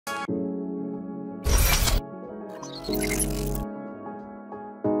Hi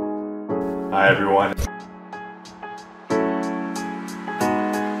everyone.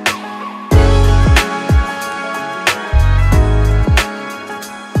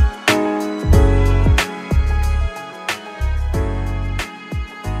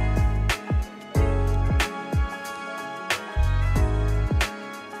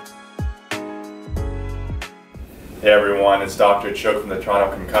 Hey everyone, it's Dr. Chook from the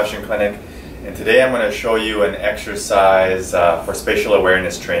Toronto Concussion Clinic, and today I'm going to show you an exercise for spatial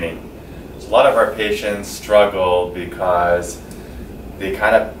awareness training. So a lot of our patients struggle because they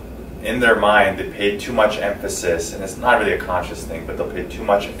kind of, in their mind, they pay too much emphasis, and it's not really a conscious thing, but they'll pay too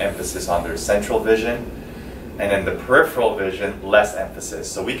much emphasis on their central vision, and then the peripheral vision, less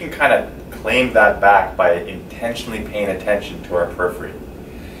emphasis. So we can kind of claim that back by intentionally paying attention to our periphery.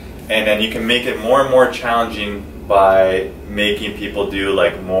 And then you can make it more and more challenging by making people do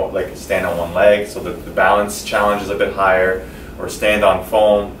more stand on one leg, so that the balance challenge is a bit higher, or stand on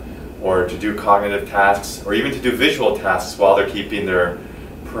foam, or to do cognitive tasks, or even to do visual tasks while they're keeping their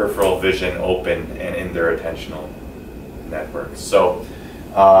peripheral vision open and in their attentional network. So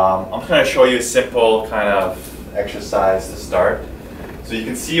I'm just going to show you a simple kind of exercise to start. So you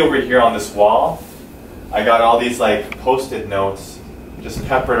can see over here on this wall, I got all these post-it notes just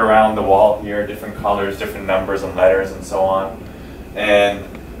peppered around the wall here, different colors, different numbers and letters and so on. And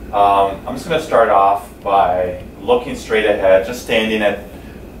I'm just going to start off by looking straight ahead, just standing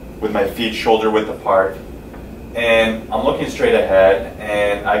with my feet shoulder width apart. And I'm looking straight ahead,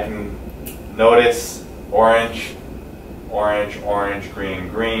 and I can notice orange, orange, orange, green,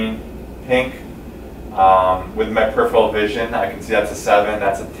 green, pink. With my peripheral vision, I can see that's a 7,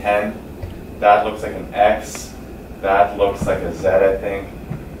 that's a 10. That looks like an X. That looks like a Z, I think.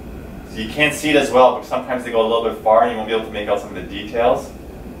 So you can't see it as well, but sometimes they go a little bit far and you won't be able to make out some of the details.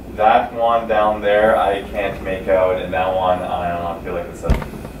 That one down there I can't make out, and that one, I don't know, I feel like it's like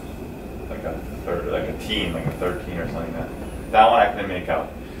a teen, like a 13 or something like that. That one I can make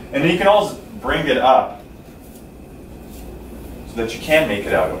out. And then you can always bring it up so that you can make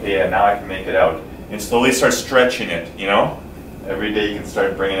it out. Okay, yeah, now I can make it out. And slowly start stretching it, you know? Every day you can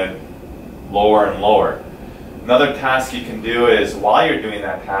start bringing it lower and lower. Another task you can do is, while you're doing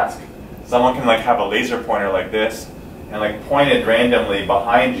that task, someone can have a laser pointer like this and point it randomly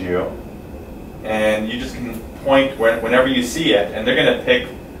behind you, and you just can point whenever you see it, and they're going to pick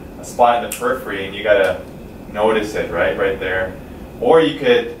a spot in the periphery, and you got to notice it right there. Or you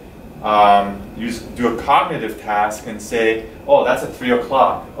could do a cognitive task and say, oh, that's at 3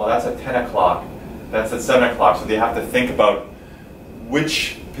 o'clock, oh, that's at 10 o'clock, that's at 7 o'clock. So they have to think about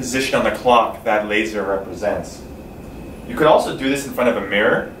which position on the clock that laser represents. You could also do this in front of a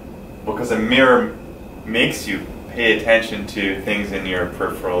mirror, because a mirror makes you pay attention to things in your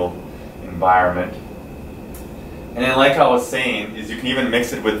peripheral environment. And then, like I was saying, is you can even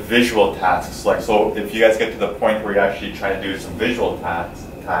mix it with visual tasks. So if you guys get to the point where you're actually trying to do some visual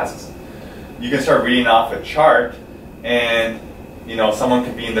tasks, you can start reading off a chart, and someone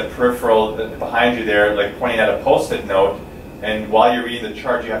could be in the peripheral behind you there, pointing at a post-it note. And while you're reading the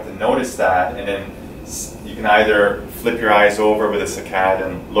chart, you have to notice that, and then you can either flip your eyes over with a saccade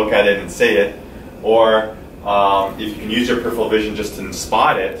and look at it and say it, or if you can use your peripheral vision just to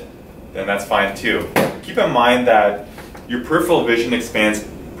spot it, then that's fine too. Keep in mind that your peripheral vision expands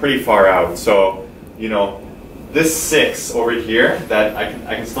pretty far out. So, this 6 over here, that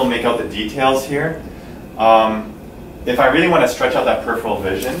I can still make out the details here. If I really want to stretch out that peripheral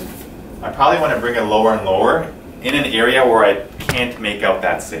vision, I probably want to bring it lower and lower in an area where I can't make out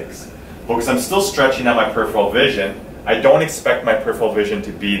that 6. Because I'm still stretching out my peripheral vision, I don't expect my peripheral vision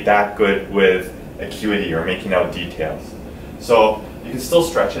to be that good with acuity or making out details. So you can still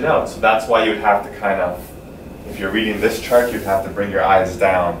stretch it out. So that's why you'd have to if you're reading this chart, you'd have to bring your eyes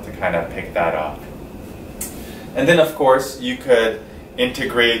down to kind of pick that up. And then of course you could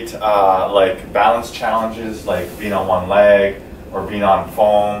integrate balance challenges, like being on one leg, or being on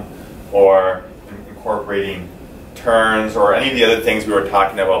foam, or incorporating turns, or any of the other things we were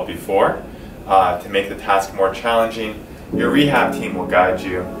talking about before to make the task more challenging. Your rehab team will guide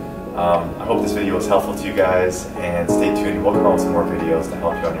you. I hope this video was helpful to you guys, and stay tuned. We'll come out with some more videos to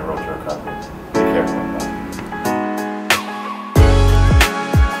help you on your road to recovery. Take care.